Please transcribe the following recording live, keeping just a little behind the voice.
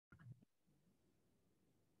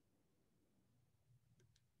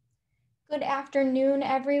Good afternoon,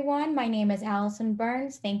 everyone. My name is Allison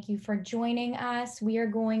Burns. Thank you for joining us. We are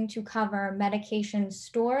going to cover medication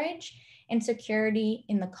storage and security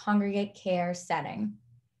in the congregate care setting.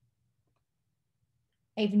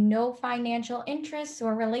 I have no financial interests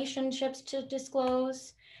or relationships to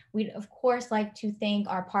disclose. We'd, of course, like to thank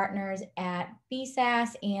our partners at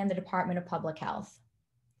BSAS and the Department of Public Health.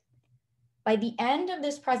 By the end of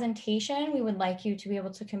this presentation, we would like you to be able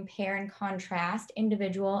to compare and contrast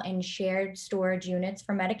individual and shared storage units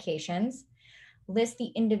for medications, list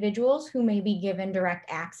the individuals who may be given direct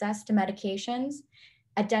access to medications,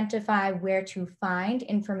 identify where to find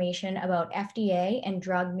information about FDA and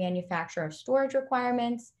drug manufacturer storage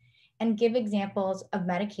requirements, and give examples of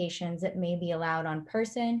medications that may be allowed on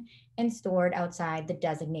person and stored outside the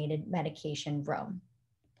designated medication room.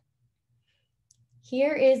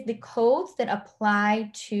 Here is the codes that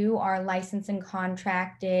apply to our licensed and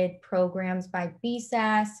contracted programs by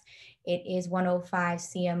BSAS. It is 105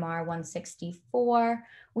 CMR 164.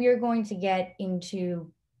 We are going to get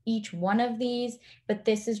into each one of these, but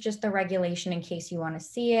this is just the regulation in case you want to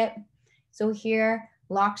see it. So here,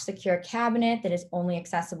 locked secure cabinet that is only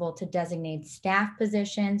accessible to designated staff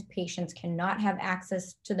positions. Patients cannot have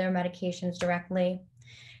access to their medications directly.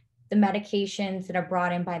 The medications that are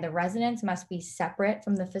brought in by the residents must be separate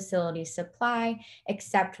from the facility's supply,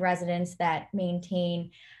 except residents that maintain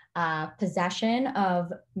possession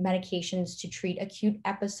of medications to treat acute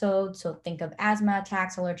episodes. So think of asthma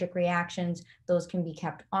attacks, allergic reactions, those can be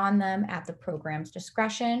kept on them at the program's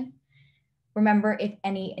discretion. Remember, if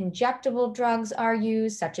any injectable drugs are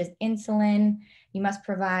used, such as insulin, you must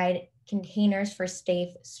provide containers for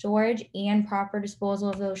safe storage and proper disposal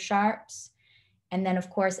of those sharps. And then, of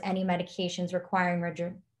course, any medications requiring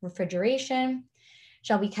refrigeration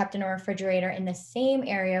shall be kept in a refrigerator in the same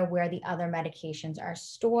area where the other medications are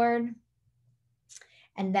stored.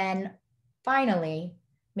 And then finally,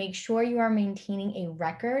 make sure you are maintaining a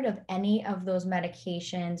record of any of those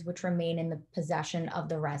medications which remain in the possession of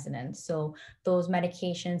the residents. So those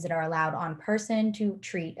medications that are allowed on person to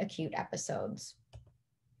treat acute episodes.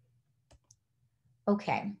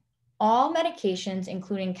 Okay. All medications,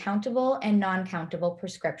 including countable and non-countable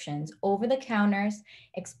prescriptions, over-the-counters,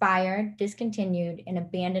 expired, discontinued, and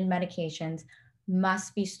abandoned medications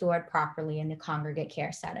must be stored properly in the congregate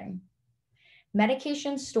care setting.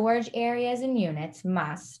 Medication storage areas and units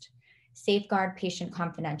must safeguard patient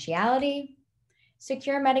confidentiality,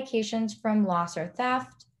 secure medications from loss or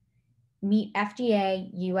theft, meet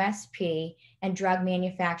FDA, USP, and drug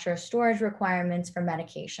manufacturer storage requirements for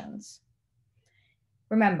medications.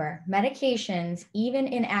 Remember, medications, even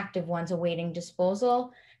inactive ones awaiting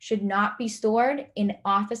disposal, should not be stored in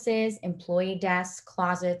offices, employee desks,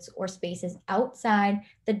 closets, or spaces outside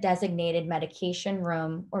the designated medication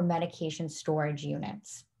room or medication storage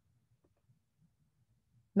units.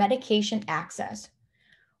 Medication access.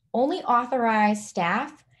 Only authorized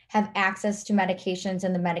staff have access to medications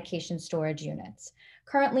in the medication storage units.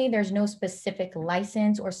 Currently, there's no specific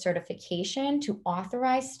license or certification to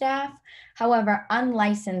authorize staff. However,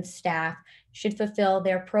 unlicensed staff should fulfill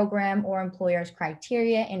their program or employer's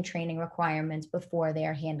criteria and training requirements before they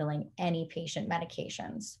are handling any patient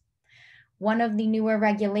medications. One of the newer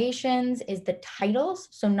regulations is the titles,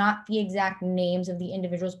 so not the exact names of the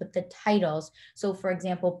individuals, but the titles. So for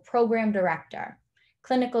example, program director,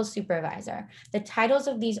 clinical supervisor. The titles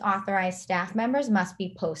of these authorized staff members must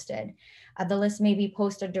be posted. The list may be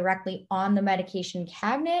posted directly on the medication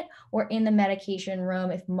cabinet or in the medication room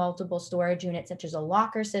if multiple storage units, such as a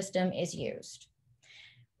locker system, is used.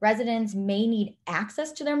 Residents may need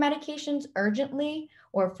access to their medications urgently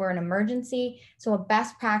or for an emergency. So a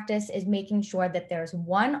best practice is making sure that there's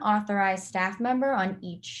one authorized staff member on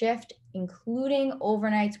each shift, including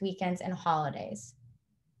overnights, weekends, and holidays.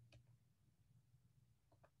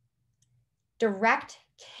 Direct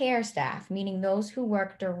care staff, meaning those who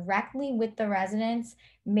work directly with the residents,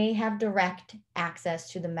 may have direct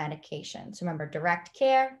access to the medication. So remember, direct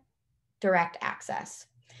care, direct access.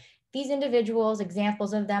 These individuals,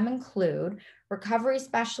 examples of them include recovery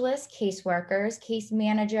specialists, caseworkers, case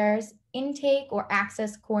managers, intake or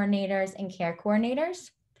access coordinators and care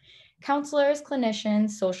coordinators, counselors,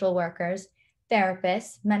 clinicians, social workers,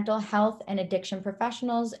 therapists, mental health and addiction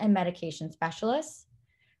professionals, and medication specialists,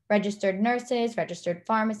 registered nurses, registered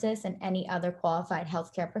pharmacists, and any other qualified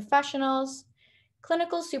healthcare professionals,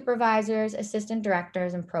 clinical supervisors, assistant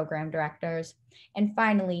directors, and program directors, and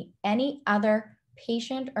finally, any other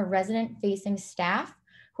patient or resident-facing staff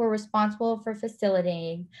who are responsible for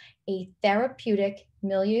facilitating a therapeutic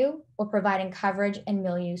milieu or providing coverage and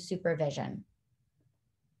milieu supervision.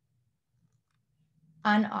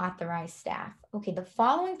 Unauthorized staff. Okay, the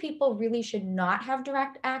following people really should not have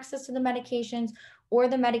direct access to the medications or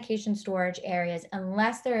the medication storage areas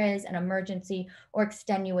unless there is an emergency or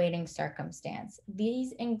extenuating circumstance.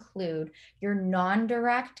 These include your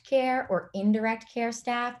non-direct care or indirect care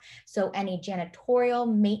staff, so any janitorial,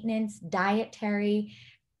 maintenance, dietary,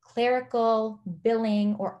 clerical,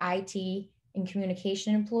 billing, or IT and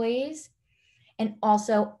communication employees, and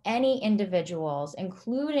also any individuals,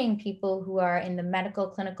 including people who are in the medical,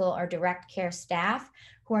 clinical, or direct care staff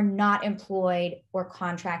who are not employed or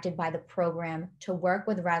contracted by the program to work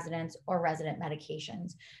with residents or resident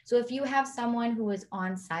medications. So if you have someone who is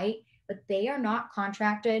on site, but they are not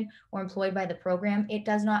contracted or employed by the program, it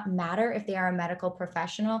does not matter if they are a medical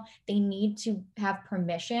professional. They need to have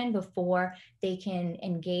permission before they can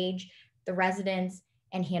engage the residents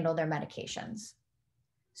and handle their medications.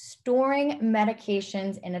 Storing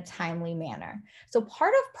medications in a timely manner. So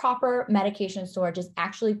part of proper medication storage is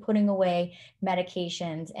actually putting away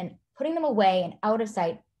medications and putting them away and out of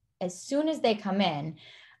sight as soon as they come in,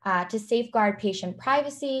 to safeguard patient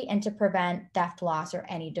privacy and to prevent theft, loss, or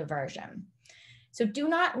any diversion. So do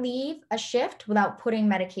not leave a shift without putting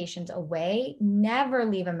medications away. Never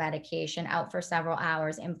leave a medication out for several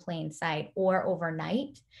hours in plain sight or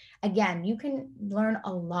overnight. Again, you can learn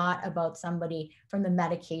a lot about somebody from the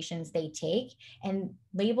medications they take, and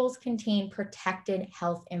labels contain protected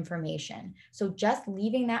health information. So just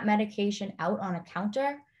leaving that medication out on a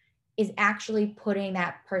counter is actually putting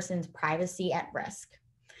that person's privacy at risk.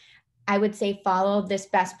 I would say follow this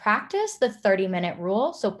best practice, the 30-minute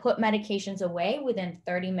rule. So put medications away within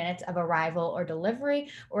 30 minutes of arrival or delivery,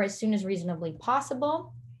 or as soon as reasonably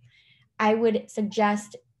possible. I would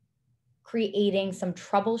suggest creating some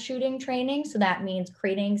troubleshooting training. So that means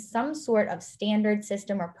creating some sort of standard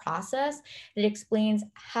system or process that explains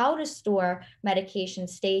how to store medication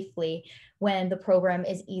safely when the program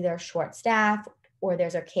is either short-staffed or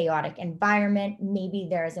there's a chaotic environment. Maybe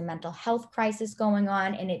there is a mental health crisis going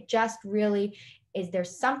on, and it just really is there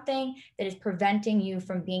something that is preventing you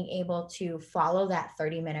from being able to follow that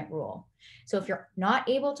 30-minute rule. So if you're not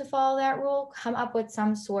able to follow that rule, come up with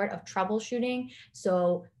some sort of troubleshooting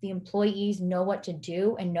so the employees know what to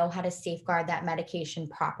do and know how to safeguard that medication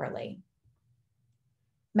properly.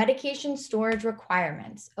 Medication storage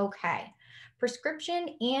requirements. Okay.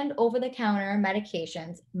 Prescription and over-the-counter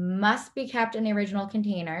medications must be kept in the original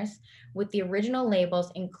containers with the original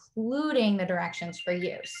labels, including the directions for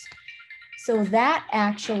use. So that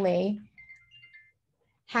actually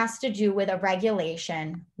has to do with a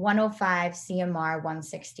regulation 105 CMR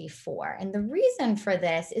 164. And the reason for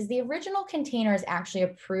this is the original container is actually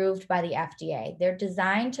approved by the FDA. They're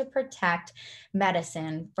designed to protect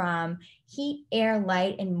medicine from heat, air,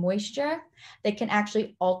 light, and moisture that can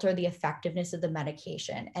actually alter the effectiveness of the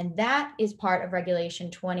medication. And that is part of regulation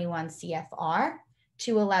 21 CFR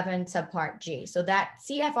 211 subpart G. So that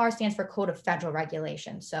CFR stands for Code of Federal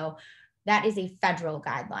Regulations. So that is a federal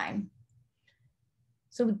guideline.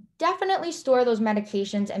 So definitely store those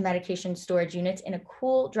medications and medication storage units in a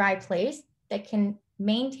cool, dry place that can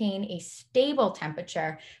maintain a stable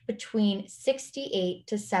temperature between 68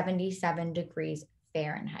 to 77 degrees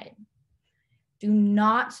Fahrenheit. Do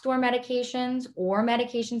not store medications or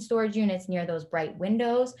medication storage units near those bright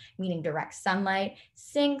windows, meaning direct sunlight,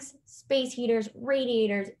 sinks, space heaters,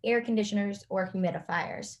 radiators, air conditioners, or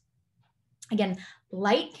humidifiers. Again,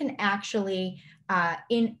 light can actually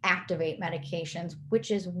inactivate medications,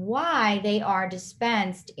 which is why they are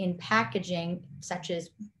dispensed in packaging such as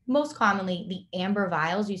most commonly the amber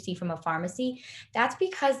vials you see from a pharmacy. That's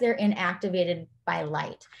because they're inactivated by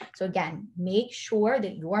light. So again, make sure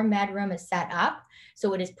that your med room is set up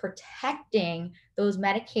so it is protecting those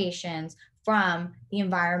medications from the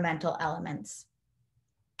environmental elements.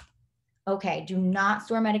 Okay, do not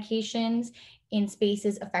store medications in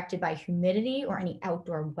spaces affected by humidity or any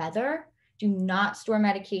outdoor weather. Do not store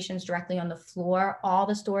medications directly on the floor. All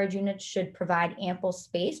the storage units should provide ample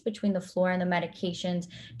space between the floor and the medications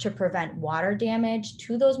to prevent water damage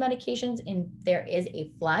to those medications if there is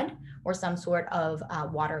a flood or some sort of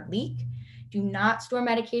water leak. Do not store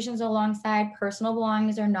medications alongside personal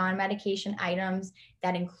belongings or non-medication items.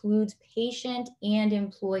 That includes patient and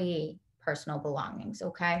employee personal belongings,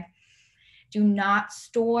 okay? Do not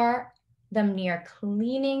store them near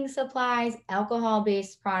cleaning supplies,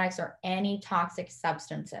 alcohol-based products, or any toxic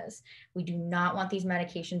substances. We do not want these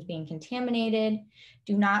medications being contaminated.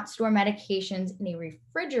 Do not store medications in a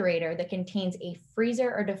refrigerator that contains a freezer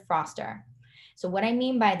or defroster. So what I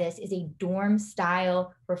mean by this is a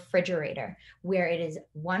dorm-style refrigerator, where it is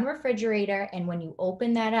one refrigerator, and when you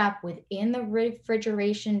open that up within the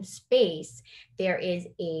refrigeration space, there is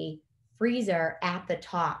a freezer at the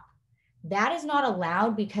top. That is not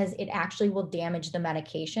allowed because it actually will damage the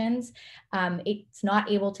medications. It's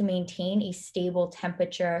not able to maintain a stable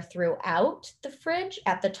temperature throughout the fridge.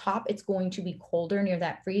 At the top, it's going to be colder near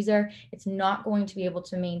that freezer. It's not going to be able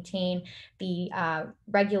to maintain the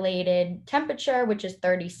regulated temperature, which is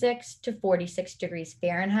 36 to 46 degrees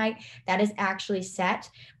Fahrenheit. That is actually set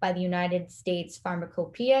by the United States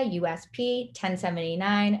Pharmacopoeia, USP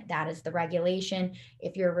 1079. That is the regulation.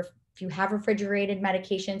 If you have refrigerated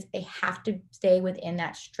medications, they have to stay within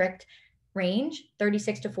that strict range,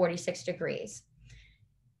 36 to 46 degrees.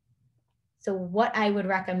 So what I would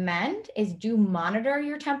recommend is do monitor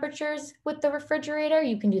your temperatures with the refrigerator.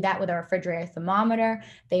 You can do that with a refrigerator thermometer.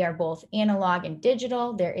 They are both analog and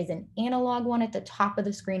digital. There is an analog one at the top of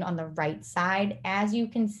the screen on the right side. As you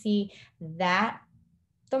can see, that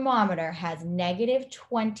thermometer has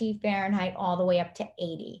 -20 Fahrenheit all the way up to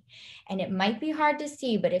 80. And it might be hard to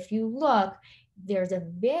see, but if you look, there's a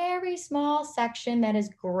very small section that is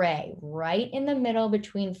gray right in the middle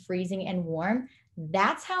between freezing and warm.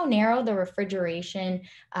 That's how narrow the refrigeration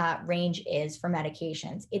range is for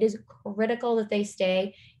medications. It is critical that they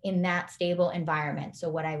stay in that stable environment. So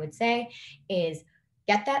what I would say is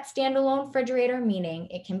get that standalone refrigerator, meaning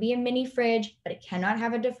it can be a mini fridge, but it cannot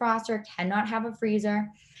have a defroster, cannot have a freezer.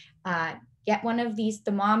 Get one of these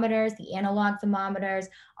thermometers. The analog thermometers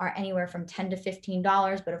are anywhere from $10 to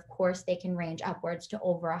 $15, but of course they can range upwards to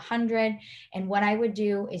over $100. And what I would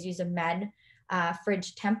do is use a med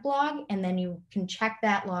fridge temp log, and then you can check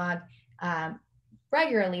that log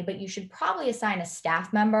regularly, but you should probably assign a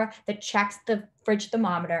staff member that checks the fridge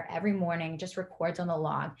thermometer every morning, just records on the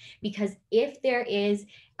log. Because if there is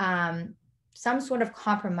some sort of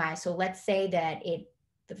compromise, so let's say that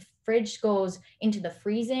the fridge goes into the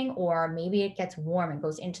freezing, or maybe it gets warm and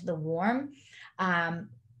goes into the warm,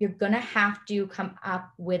 you're going to have to come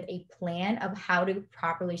up with a plan of how to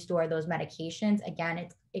properly store those medications. Again,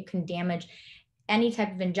 it can damage any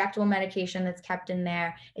type of injectable medication that's kept in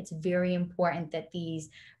there. It's very important that these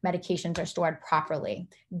medications are stored properly.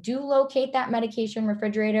 Do locate that medication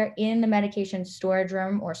refrigerator in the medication storage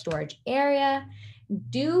room or storage area.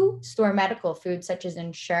 Do store medical foods such as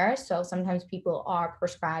Ensure. So sometimes people are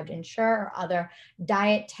prescribed Ensure or other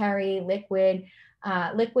dietary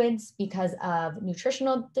liquids because of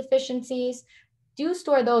nutritional deficiencies. Do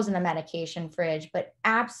store those in the medication fridge, but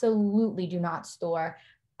absolutely do not store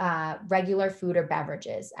regular food or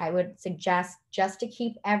beverages. I would suggest, just to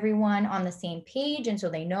keep everyone on the same page and so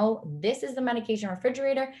they know this is the medication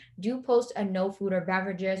refrigerator, do post a no food or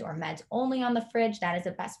beverages or meds only on the fridge. That is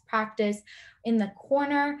a best practice. In the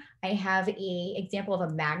corner, I have an example of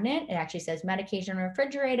a magnet. It actually says medication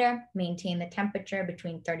refrigerator, maintain the temperature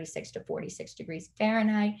between 36 to 46 degrees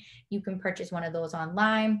Fahrenheit. You can purchase one of those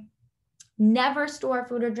online. Never store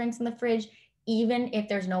food or drinks in the fridge, even if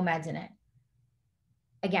there's no meds in it.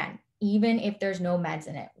 Again, even if there's no meds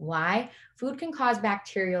in it. Why? Food can cause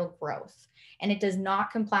bacterial growth, and it does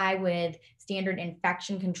not comply with standard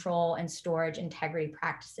infection control and storage integrity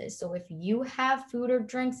practices. So if you have food or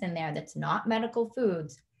drinks in there that's not medical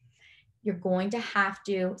foods, you're going to have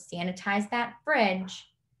to sanitize that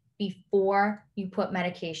fridge before you put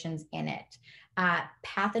medications in it.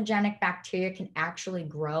 Pathogenic bacteria can actually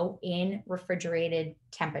grow in refrigerated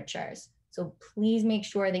temperatures. So please make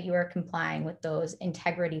sure that you are complying with those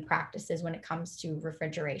integrity practices when it comes to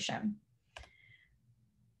refrigeration.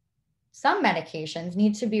 Some medications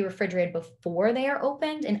need to be refrigerated before they are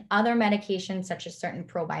opened, and other medications such as certain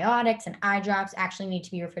probiotics and eye drops actually need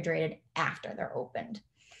to be refrigerated after they're opened.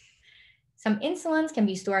 Some insulins can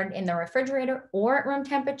be stored in the refrigerator or at room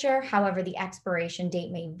temperature. However, the expiration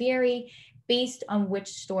date may vary based on which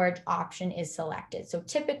storage option is selected. So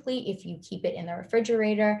typically, if you keep it in the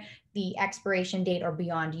refrigerator, the expiration date or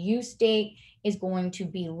beyond use date is going to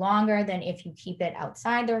be longer than if you keep it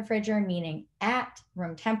outside the refrigerator, meaning at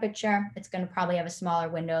room temperature. It's going to probably have a smaller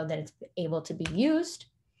window that it's able to be used.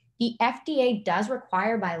 The FDA does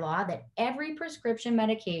require by law that every prescription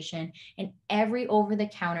medication and every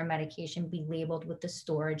over-the-counter medication be labeled with the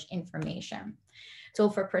storage information. So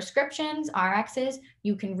for prescriptions, RXs,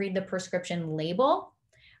 you can read the prescription label.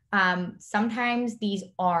 Sometimes these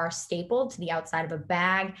are stapled to the outside of a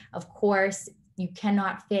bag. Of course, you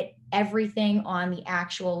cannot fit everything on the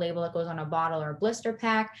actual label that goes on a bottle or a blister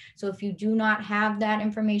pack. So if you do not have that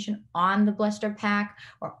information on the blister pack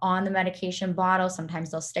or on the medication bottle, sometimes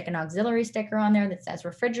they'll stick an auxiliary sticker on there that says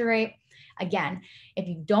refrigerate. Again, if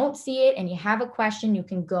you don't see it and you have a question, you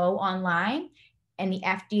can go online, and the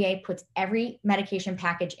FDA puts every medication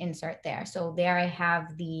package insert there. So there I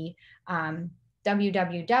have the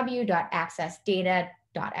www.accessdata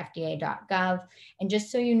data.fda.gov. And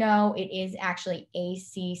just so you know, it is actually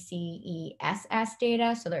ACCESS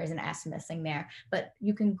data, so there is an S missing there. But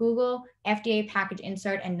you can Google FDA package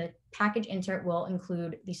insert, and the package insert will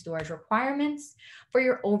include the storage requirements. For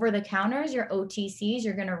your over-the-counters, your OTCs,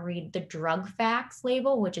 you're going to read the drug facts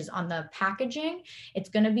label, which is on the packaging. It's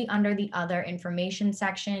going to be under the other information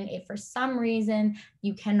section. If for some reason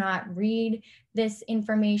you cannot read this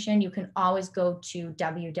information, you can always go to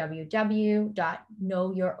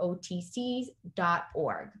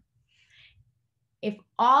www.knowyourotcs.org. If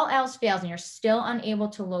all else fails and you're still unable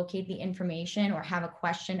to locate the information or have a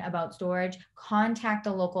question about storage, contact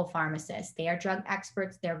a local pharmacist. They are drug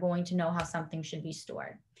experts. They're going to know how something should be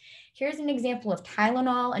stored. Here's an example of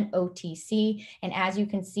Tylenol and OTC. And as you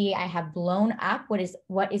can see, I have blown up what is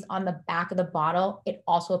on the back of the bottle. It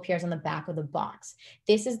also appears on the back of the box.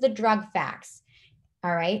 This is the drug facts.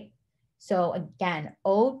 All right. So again,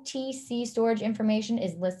 OTC storage information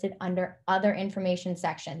is listed under other information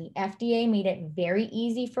section. The FDA made it very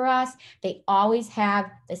easy for us. They always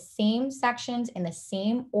have the same sections in the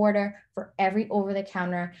same order for every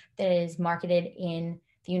over-the-counter that is marketed in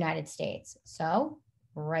the United States. So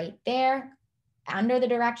right there, under the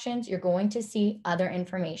directions, you're going to see other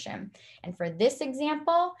information. And for this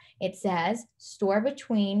example, it says store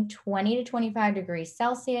between 20 to 25 degrees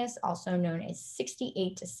Celsius, also known as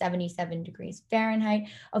 68 to 77 degrees Fahrenheit,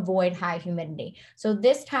 avoid high humidity. So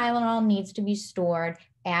this Tylenol needs to be stored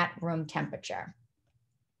at room temperature.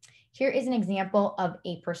 Here is an example of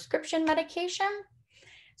a prescription medication.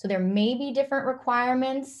 So there may be different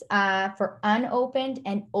requirements for unopened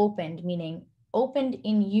and opened, meaning opened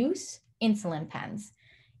in use insulin pens.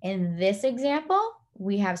 In this example,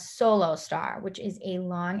 we have Solostar, which is a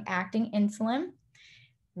long-acting insulin.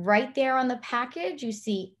 Right there on the package, you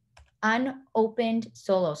see unopened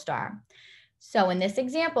Solostar. So in this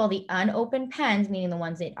example, the unopened pens, meaning the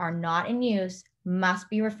ones that are not in use, must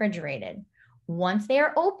be refrigerated. Once they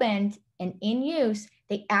are opened and in use,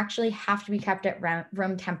 they actually have to be kept at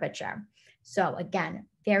room temperature. So again,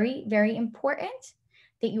 very, very important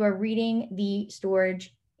that you are reading the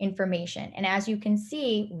storage information. And as you can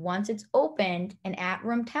see, once it's opened and at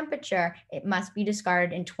room temperature, it must be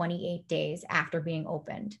discarded in 28 days after being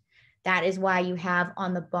opened. That is why you have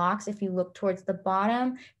on the box, if you look towards the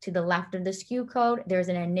bottom to the left of the SKU code, there's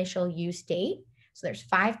an initial use date. So there's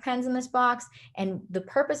 5 pens in this box. And the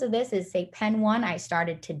purpose of this is, say pen 1, I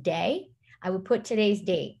started today. I would put today's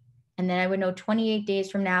date. And then I would know 28 days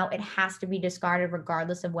from now, it has to be discarded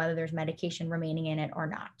regardless of whether there's medication remaining in it or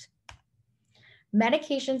not.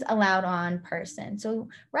 Medications allowed on person. So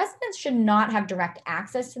residents should not have direct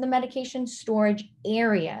access to the medication storage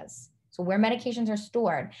areas. So where medications are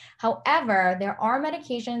stored. However, there are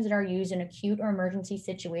medications that are used in acute or emergency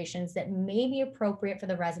situations that may be appropriate for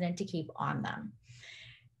the resident to keep on them.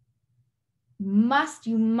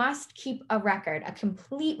 You must keep a record, a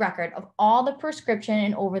complete record of all the prescription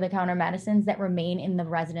and over-the-counter medicines that remain in the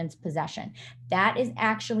resident's possession. That is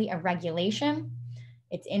actually a regulation.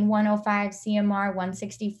 It's in 105 CMR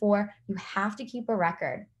 164. You have to keep a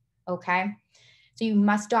record, okay? So you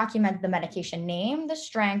must document the medication name, the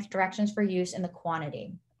strength, directions for use, and the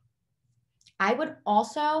quantity. I would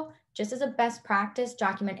also, just as a best practice,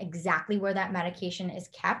 document exactly where that medication is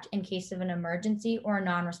kept in case of an emergency or a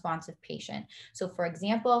non-responsive patient. So for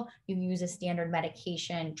example, you use a standard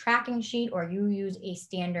medication tracking sheet, or you use a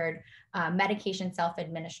standard medication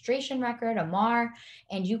self-administration record, a MAR,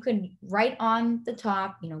 and you could write on the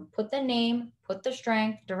top, put the name, put the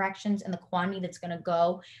strength, directions, and the quantity that's going to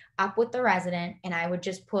go up with the resident. And I would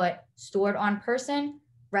just put stored on person,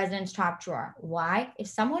 resident's top drawer. Why? If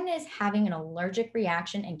someone is having an allergic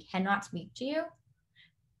reaction and cannot speak to you,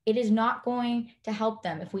 it is not going to help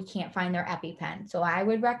them if we can't find their EpiPen. So I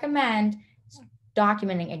would recommend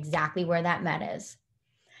documenting exactly where that med is.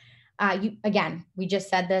 Again, we just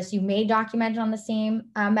said this, you may document it on the same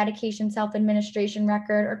medication self-administration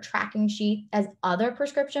record or tracking sheet as other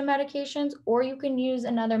prescription medications, or you can use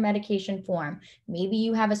another medication form. Maybe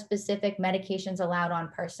you have a specific medications allowed on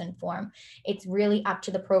person form. It's really up to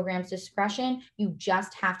the program's discretion. You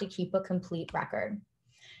just have to keep a complete record.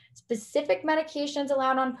 Specific medications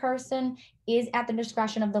allowed on person is at the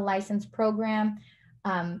discretion of the licensed program.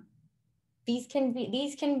 These can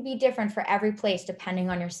be different for every place depending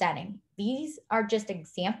on your setting. These are just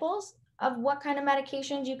examples of what kind of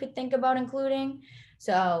medications you could think about including.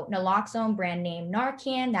 So naloxone, brand name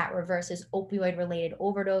Narcan, that reverses opioid-related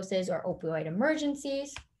overdoses or opioid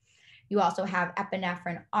emergencies. You also have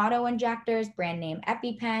epinephrine auto-injectors, brand name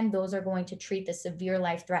EpiPen. Those are going to treat the severe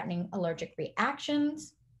life-threatening allergic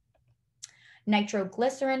reactions.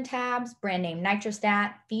 Nitroglycerin tabs, brand name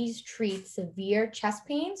Nitrostat. These treat severe chest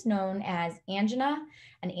pains known as angina,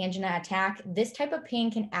 an angina attack. This type of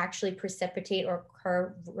pain can actually precipitate or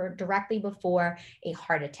occur directly before a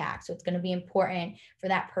heart attack. So it's going to be important for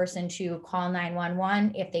that person to call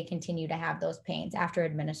 911 if they continue to have those pains after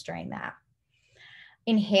administering that.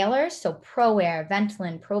 Inhalers, so ProAir,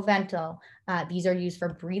 Ventolin, Proventil, these are used for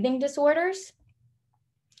breathing disorders.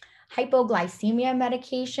 Hypoglycemia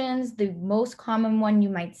medications, the most common one you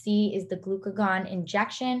might see is the glucagon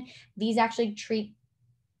injection. These actually treat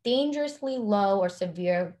dangerously low or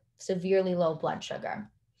severely low blood sugar,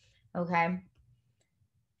 okay?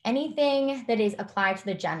 Anything that is applied to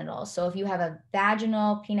the genitals. So if you have a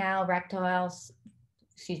vaginal, penile, rectal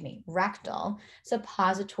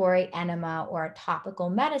suppository enema or a topical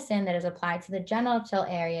medicine that is applied to the genital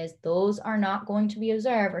areas, those are not going to be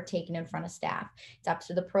observed or taken in front of staff. It's up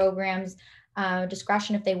to the program's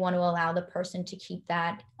discretion if they want to allow the person to keep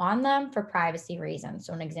that on them for privacy reasons.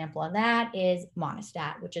 So an example of that is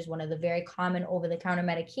Monistat, which is one of the very common over-the-counter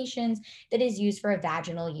medications that is used for a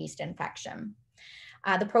vaginal yeast infection.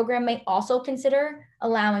 The program may also consider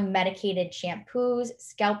allowing medicated shampoos,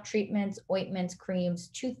 scalp treatments, ointments, creams,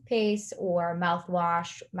 toothpaste, or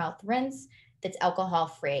mouthwash, mouth rinse that's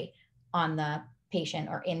alcohol-free on the patient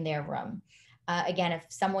or in their room. Again, if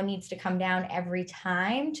someone needs to come down every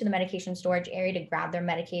time to the medication storage area to grab their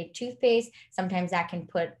medicated toothpaste, sometimes that can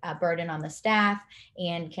put a burden on the staff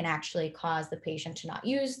and can actually cause the patient to not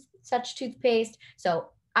use such toothpaste. So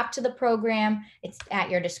up to the program, it's at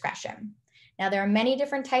your discretion. Now, there are many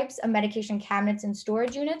different types of medication cabinets and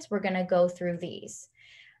storage units. We're going to go through these.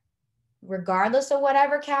 Regardless of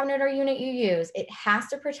whatever cabinet or unit you use, it has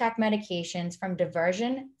to protect medications from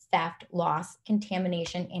diversion, theft, loss,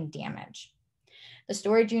 contamination, and damage. The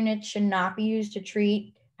storage unit should not be used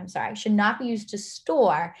to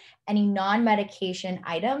store any non-medication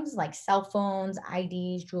items like cell phones,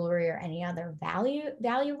 IDs, jewelry, or any other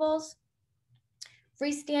valuables.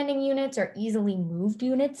 Freestanding units or easily moved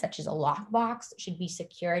units, such as a lockbox, should be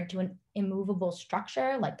secured to an immovable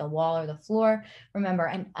structure like the wall or the floor. Remember,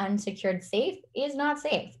 an unsecured safe is not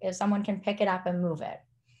safe if someone can pick it up and move it.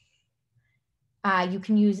 You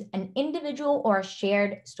can use an individual or a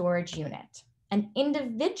shared storage unit. An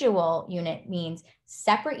individual unit means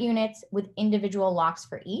separate units with individual locks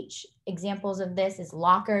for each. Examples of this is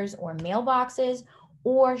lockers or mailboxes,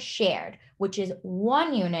 or shared, which is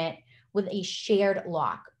one unit with a shared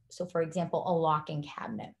lock. So for example, a locking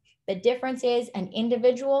cabinet. The difference is an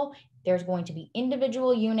individual, there's going to be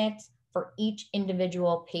individual units for each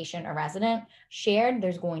individual patient or resident. Shared,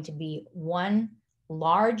 there's going to be one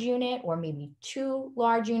large unit or maybe two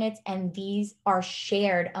large units, and these are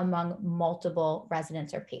shared among multiple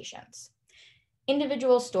residents or patients.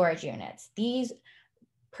 Individual storage units, these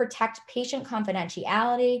protect patient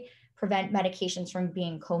confidentiality, prevent medications from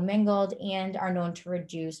being commingled, and are known to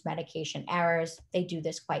reduce medication errors. They do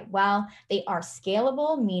this quite well. They are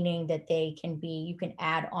scalable, meaning that you can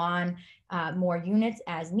add on more units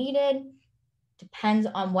as needed. Depends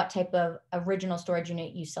on what type of original storage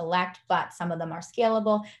unit you select, but some of them are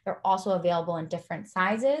scalable. They're also available in different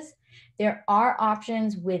sizes. There are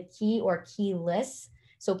options with key or keyless.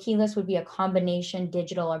 So keyless would be a combination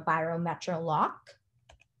digital or biometric lock.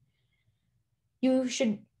 You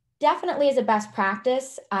should definitely, as a best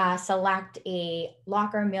practice, select a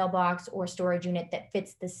locker, mailbox, or storage unit that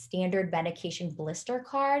fits the standard medication blister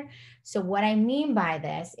card. So what I mean by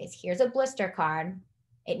this is, here's a blister card.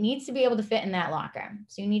 It needs to be able to fit in that locker.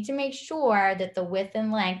 So you need to make sure that the width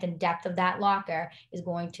and length and depth of that locker is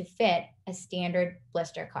going to fit a standard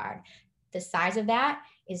blister card. The size of that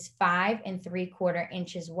is 5 3/4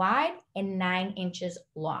 inches wide and 9 inches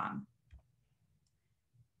long.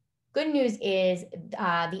 Good news is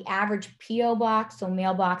the average PO box, so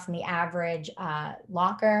mailbox, and the average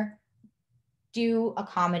locker do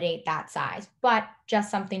accommodate that size, but just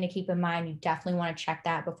something to keep in mind. You definitely want to check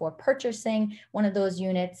that before purchasing one of those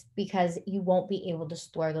units, because you won't be able to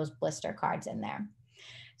store those blister cards in there.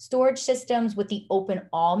 Storage systems with the open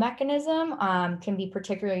all mechanism can be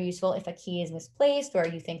particularly useful if a key is misplaced or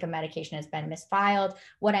you think a medication has been misfiled.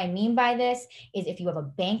 What I mean by this is, if you have a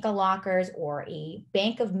bank of lockers or a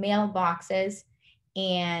bank of mailboxes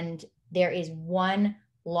and there is one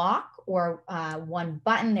lock or one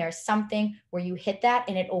button, there's something where you hit that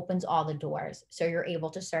and it opens all the doors. So you're able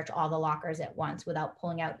to search all the lockers at once without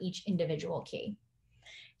pulling out each individual key.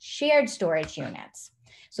 Shared storage units.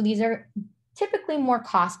 So these are typically more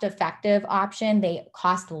cost-effective option. They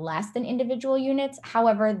cost less than individual units.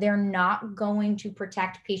 However, they're not going to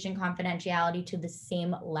protect patient confidentiality to the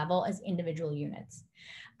same level as individual units.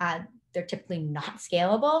 they're typically not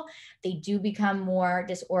scalable. They do become more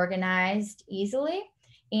disorganized easily,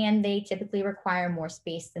 and they typically require more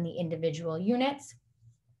space than the individual units.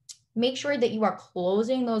 Make sure that you are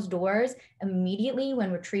closing those doors immediately when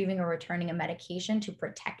retrieving or returning a medication to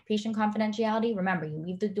protect patient confidentiality. Remember, you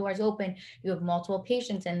leave the doors open, you have multiple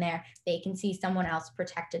patients in there, they can see someone else's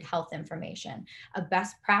protected health information. A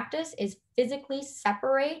best practice is physically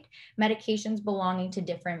separate medications belonging to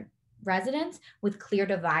different residents with clear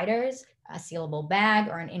dividers, a sealable bag,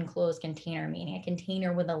 or an enclosed container, meaning a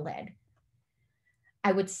container with a lid.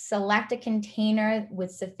 I would select a container with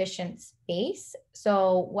sufficient space.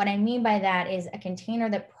 So what I mean by that is a container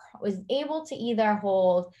that was able to either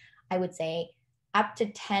hold, I would say, up to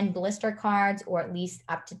 10 blister cards, or at least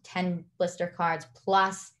up to 10 blister cards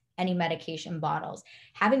plus any medication bottles.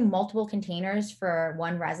 Having multiple containers for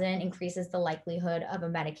one resident increases the likelihood of a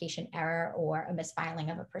medication error or a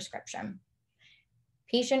misfiling of a prescription.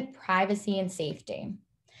 Patient privacy and safety.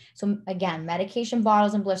 So again, medication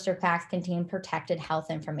bottles and blister packs contain protected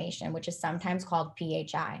health information, which is sometimes called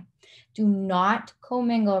PHI. Do not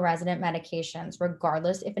commingle resident medications,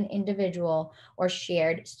 regardless if an individual or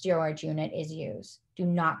shared storage unit is used. Do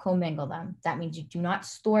not commingle them. That means you do not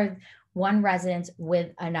store one residence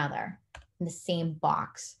with another in the same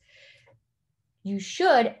box. You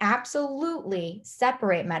should absolutely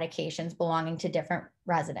separate medications belonging to different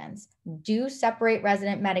residents. Do separate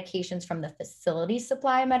resident medications from the facility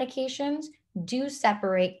supply of medications. Do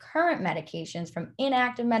separate current medications from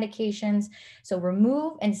inactive medications. So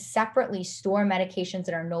remove and separately store medications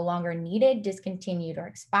that are no longer needed, discontinued, or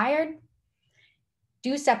expired.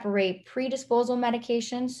 Do separate pre-disposal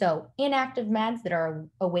medications, so inactive meds that are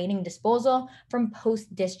awaiting disposal, from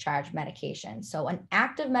post-discharge medications, so an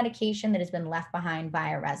active medication that has been left behind by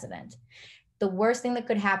a resident. The worst thing that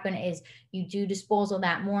could happen is you do disposal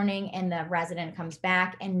that morning and the resident comes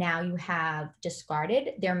back and now you have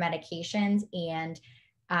discarded their medications, and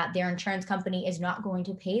their insurance company is not going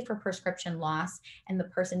to pay for prescription loss, and the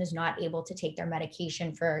person is not able to take their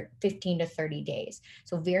medication for 15 to 30 days.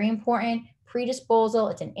 So very important, pre-disposal,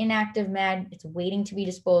 it's an inactive med, it's waiting to be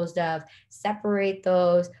disposed of. Separate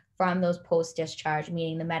those from those post-discharge,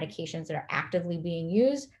 meaning the medications that are actively being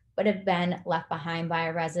used but have been left behind by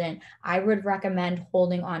a resident. I would recommend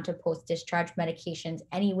holding on to post-discharge medications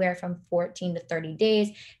anywhere from 14 to 30 days,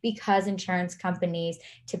 because insurance companies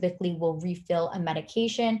typically will refill a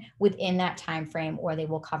medication within that time frame, or they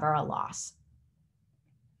will cover a loss.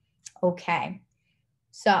 Okay,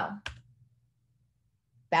 so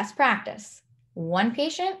best practice, one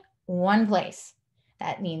patient, one place.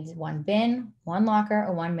 That means one bin, one locker,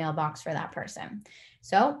 or one mailbox for that person.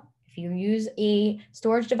 So if you use a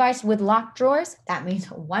storage device with locked drawers, that means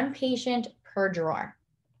one patient per drawer.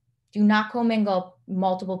 Do not commingle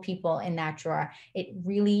multiple people in that drawer. It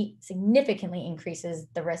really significantly increases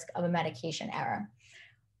the risk of a medication error.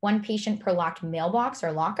 One patient per locked mailbox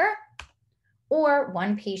or locker, or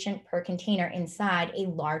one patient per container inside a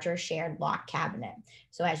larger shared lock cabinet.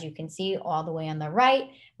 So as you can see all the way on the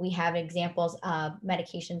right, we have examples of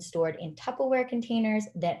medications stored in Tupperware containers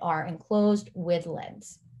that are enclosed with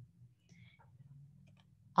lids.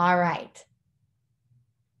 All right.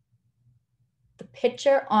 The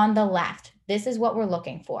picture on the left, this is what we're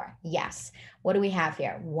looking for. Yes. What do we have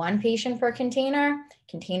here? One patient per container.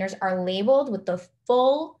 Containers are labeled with the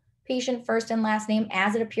full patient first and last name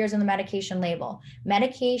as it appears on the medication label.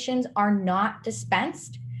 Medications are not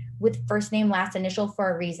dispensed with first name, last initial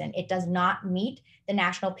for a reason. It does not meet the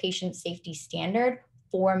National Patient Safety Standard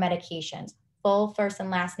for medications. Full first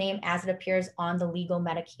and last name as it appears on the legal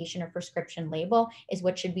medication or prescription label is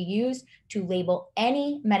what should be used to label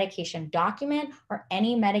any medication document or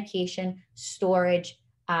any medication storage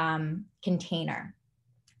container.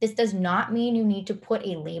 This does not mean you need to put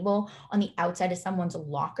a label on the outside of someone's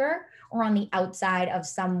locker or on the outside of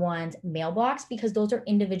someone's mailbox, because those are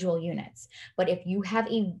individual units. But if you have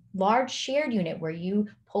a large shared unit where you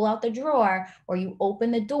pull out the drawer or you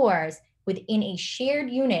open the doors within a shared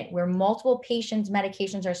unit where multiple patients'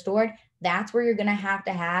 medications are stored, that's where you're going to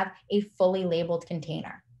have a fully labeled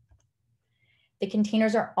container. The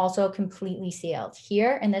containers are also completely sealed.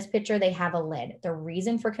 Here in this picture, they have a lid. The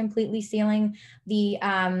reason for completely sealing the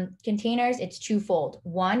containers, it's twofold.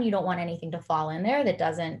 One, you don't want anything to fall in there that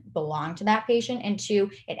doesn't belong to that patient. And two,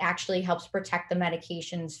 it actually helps protect the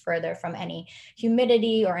medications further from any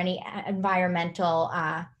humidity or any environmental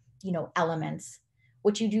elements.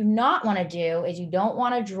 What you do not want to do is you don't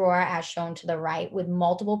want a drawer as shown to the right with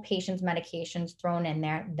multiple patients' medications thrown in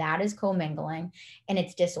there. That is commingling and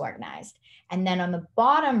it's disorganized. And then on the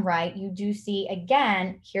bottom right, you do see,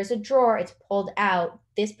 again, here's a drawer, it's pulled out,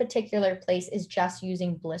 this particular place is just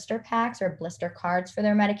using blister packs or blister cards for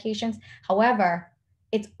their medications. However,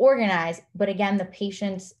 it's organized, but again, the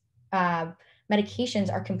patient's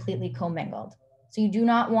medications are completely commingled. So you do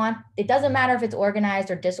not want, it doesn't matter if it's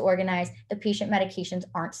organized or disorganized, the patient medications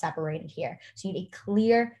aren't separated here. So you need a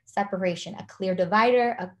clear separation, a clear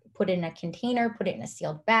divider, put it in a container, put it in a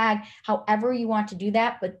sealed bag, however you want to do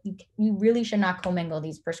that, but you really should not commingle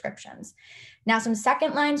these prescriptions. Now, some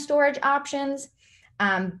second line storage options.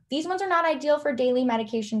 These ones are not ideal for daily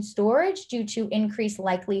medication storage due to increased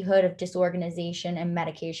likelihood of disorganization and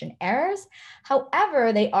medication errors.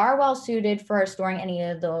 However, they are well suited for storing any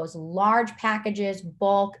of those large packages,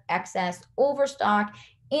 bulk, excess, overstock,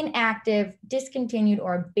 inactive, discontinued,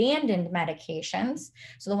 or abandoned medications.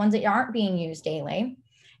 So the ones that aren't being used daily.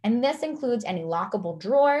 And this includes any lockable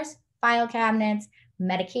drawers, file cabinets,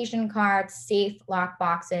 medication carts, safe lock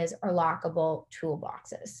boxes, or lockable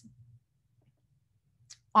toolboxes.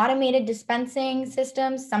 Automated dispensing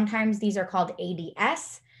systems, sometimes these are called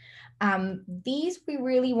ADS. These we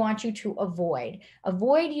really want you to avoid.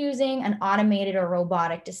 Avoid using an automated or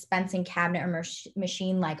robotic dispensing cabinet or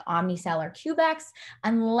machine like Omnicell or Cubex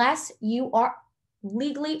unless you are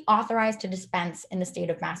legally authorized to dispense in the state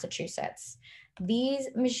of Massachusetts. These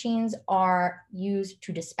machines are used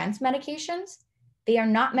to dispense medications. They are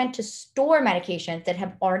not meant to store medications that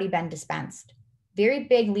have already been dispensed. Very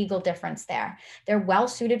big legal difference there. They're well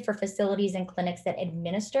suited for facilities and clinics that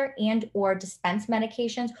administer and or dispense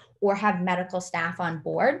medications or have medical staff on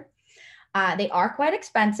board. They are quite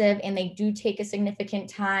expensive and they do take a significant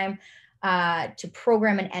time to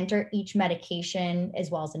program and enter each medication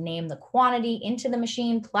as well as the name, the quantity into the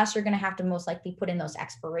machine. Plus you're gonna have to most likely put in those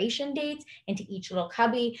expiration dates into each little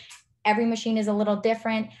cubby. Every machine is a little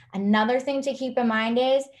different. Another thing to keep in mind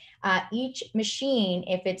is each machine,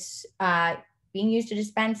 if it's being used to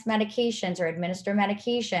dispense medications or administer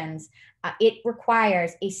medications, it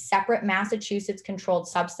requires a separate Massachusetts controlled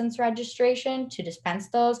substance registration to dispense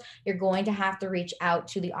those. You're going to have to reach out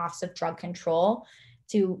to the Office of Drug Control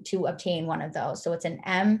to obtain one of those. So it's an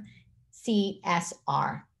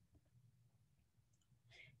MCSR.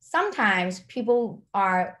 Sometimes people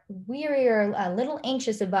are weary or a little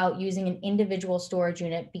anxious about using an individual storage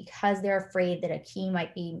unit because they're afraid that a key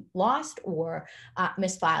might be lost or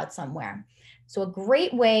misfiled somewhere. So a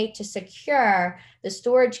great way to secure the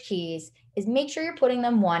storage keys is make sure you're putting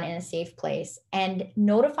them one in a safe place and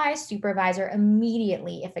notify a supervisor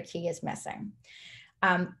immediately if a key is missing.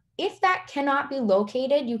 If that cannot be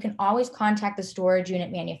located, you can always contact the storage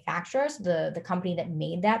unit manufacturers, the company that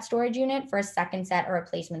made that storage unit, for a second set or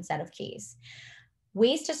replacement set of keys.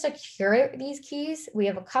 Ways to secure these keys, we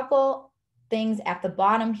have a couple things at the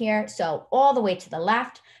bottom here. So all the way to the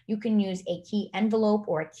left, you can use a key envelope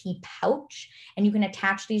or a key pouch, and you can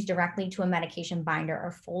attach these directly to a medication binder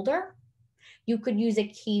or folder. You could use a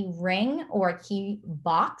key ring or a key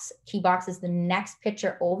box. Key box is the next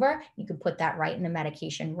picture over. You could put that right in the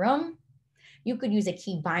medication room. You could use a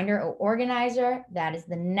key binder or organizer. That is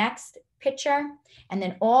the next picture. And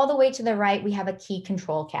then all the way to the right, we have a key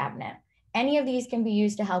control cabinet. Any of these can be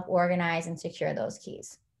used to help organize and secure those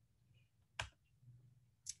keys.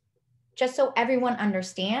 Just so everyone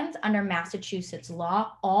understands, under Massachusetts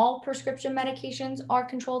law, all prescription medications are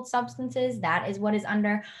controlled substances. That is what is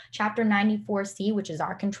under Chapter 94C, which is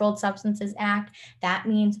our Controlled Substances Act. That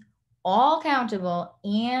means all countable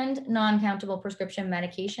and non-countable prescription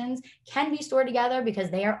medications can be stored together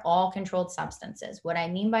because they are all controlled substances. What I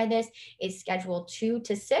mean by this is Schedule 2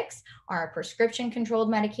 to 6 are a prescription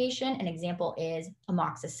controlled medication. An example is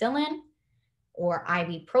amoxicillin or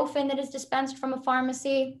ibuprofen that is dispensed from a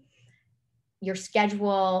pharmacy. Your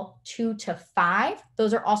Schedule 2 to 5,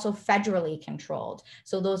 those are also federally controlled.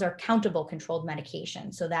 So those are countable controlled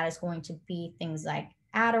medications. So that is going to be things like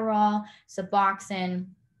Adderall, Suboxone.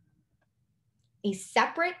 A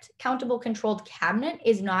separate countable controlled cabinet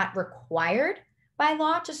is not required by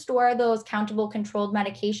law to store those countable controlled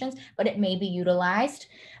medications, but it may be utilized.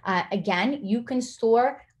 Again, you can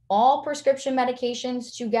store all prescription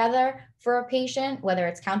medications together for a patient, whether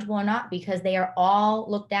it's countable or not, because they are all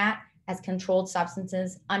looked at as controlled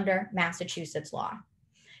substances under Massachusetts law.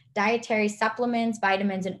 Dietary supplements,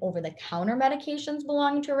 vitamins, and over-the-counter medications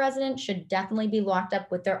belonging to a resident should definitely be locked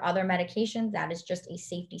up with their other medications. That is just a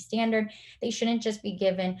safety standard. They shouldn't just be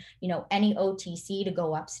given, any OTC to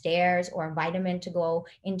go upstairs or a vitamin to go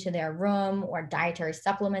into their room or dietary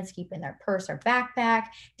supplements keep in their purse or backpack.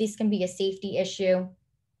 This can be a safety issue.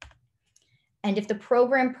 And if the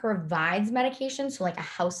program provides medications, so like a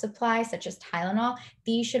house supply, such as Tylenol,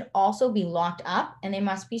 these should also be locked up and they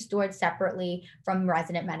must be stored separately from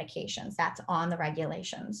resident medications. That's on the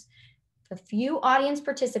regulations. A few audience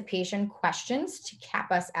participation questions to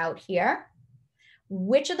cap us out here.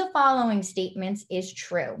 Which of the following statements is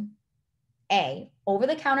true? A,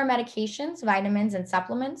 over-the-counter medications, vitamins, and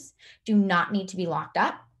supplements do not need to be locked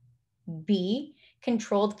up. B,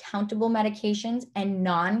 controlled countable medications and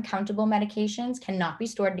non-countable medications cannot be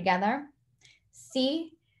stored together.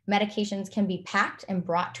 C, medications can be packed and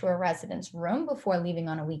brought to a resident's room before leaving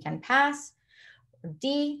on a weekend pass. Or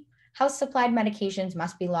D, house supplied medications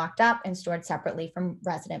must be locked up and stored separately from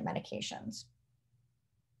resident medications.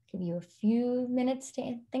 Give you a few minutes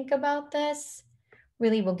to think about this.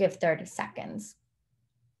 Really, we'll give 30 seconds.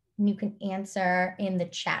 And you can answer in the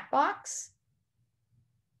chat box.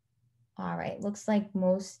 All right, looks like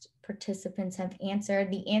most participants have answered.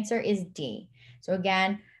 The answer is D. So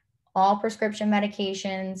again, all prescription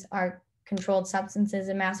medications are controlled substances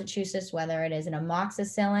in Massachusetts, whether it is an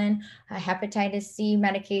amoxicillin, a hepatitis C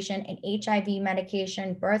medication, an HIV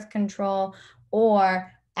medication, birth control,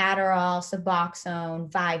 or Adderall, Suboxone,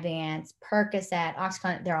 Vyvanse, Percocet,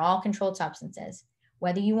 OxyContin, they're all controlled substances.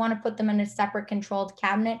 Whether you want to put them in a separate controlled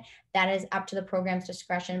cabinet, that is up to the program's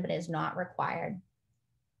discretion, but is not required.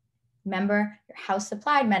 Remember, your house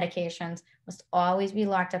supplied medications must always be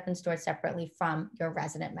locked up and stored separately from your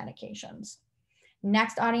resident medications.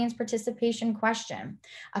 Next audience participation question.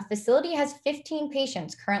 A facility has 15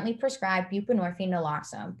 patients currently prescribed buprenorphine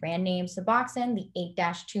naloxone, brand name Suboxone, the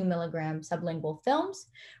 8-2 milligram sublingual films.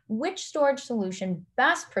 Which storage solution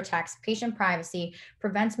best protects patient privacy,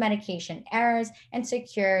 prevents medication errors, and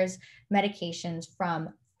secures medications from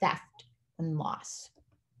theft and loss?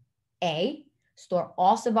 A, store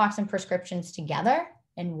all Suboxone prescriptions together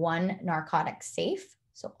in one narcotic safe,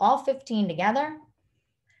 so all 15 together.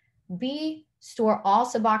 B, store all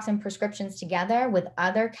Suboxone prescriptions together with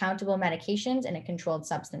other countable medications in a controlled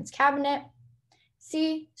substance cabinet.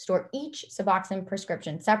 C, store each Suboxone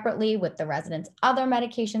prescription separately with the resident's other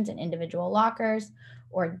medications in individual lockers.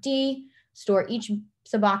 Or D, store each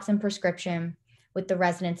Suboxone prescription with the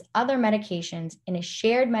resident's other medications in a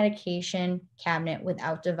shared medication cabinet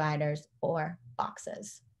without dividers or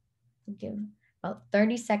boxes. Give about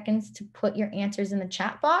 30 seconds to put your answers in the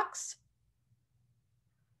chat box.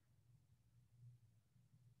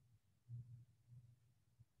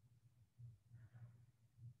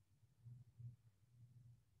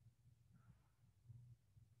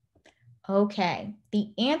 Okay,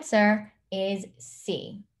 the answer is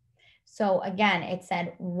C. So again, it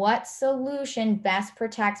said, what solution best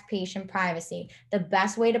protects patient privacy? The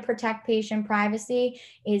best way to protect patient privacy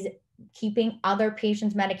is keeping other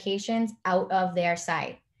patients' medications out of their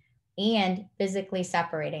site and physically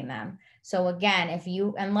separating them. So again,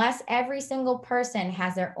 unless every single person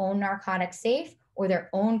has their own narcotic safe or their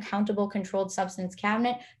own countable controlled substance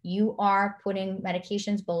cabinet, you are putting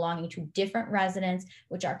medications belonging to different residents,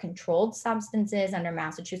 which are controlled substances under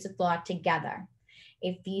Massachusetts law, together.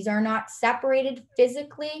 If these are not separated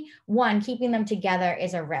physically, one, keeping them together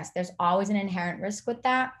is a risk. There's always an inherent risk with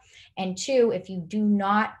that. And two, if you do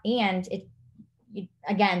not,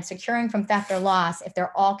 again, securing from theft or loss, if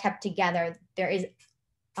they're all kept together, there is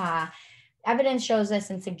evidence shows this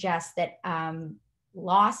and suggests that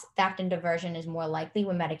loss, theft, and diversion is more likely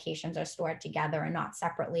when medications are stored together and not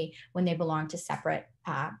separately when they belong to separate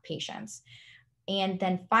patients. And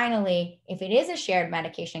then finally, if it is a shared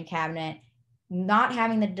medication cabinet, not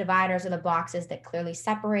having the dividers or the boxes that clearly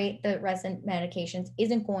separate the resident medications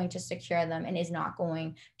isn't going to secure them and is not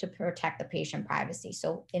going to protect the patient privacy.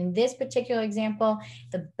 So in this particular example,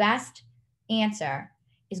 the best answer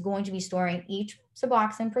is going to be storing each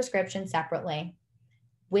Suboxone prescription separately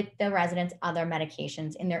with the resident's other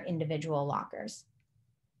medications in their individual lockers.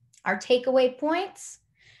 Our takeaway points: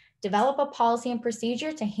 develop a policy and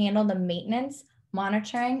procedure to handle the maintenance,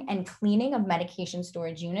 monitoring, and cleaning of medication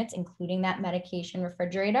storage units, including that medication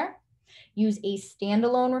refrigerator. Use a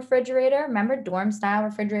standalone refrigerator. Remember, dorm-style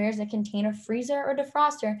refrigerators that contain a freezer or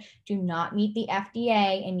defroster do not meet the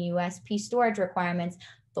FDA and USP storage requirements.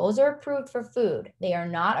 Those are approved for food. They are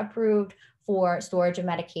not approved for storage of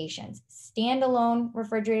medications. Standalone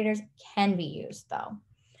refrigerators can be used, though.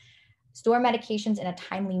 Store medications in a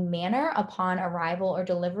timely manner upon arrival or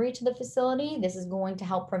delivery to the facility. This is going to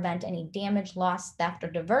help prevent any damage, loss, theft, or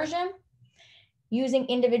diversion. Using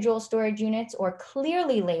individual storage units or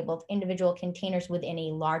clearly labeled individual containers within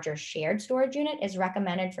a larger shared storage unit is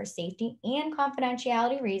recommended for safety and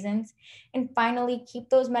confidentiality reasons. And finally, keep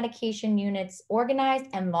those medication units organized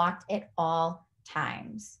and locked at all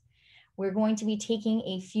times. We're going to be taking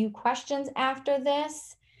a few questions after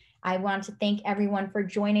this. I want to thank everyone for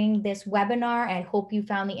joining this webinar. I hope you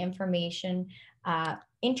found the information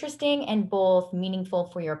interesting and both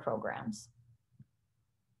meaningful for your programs.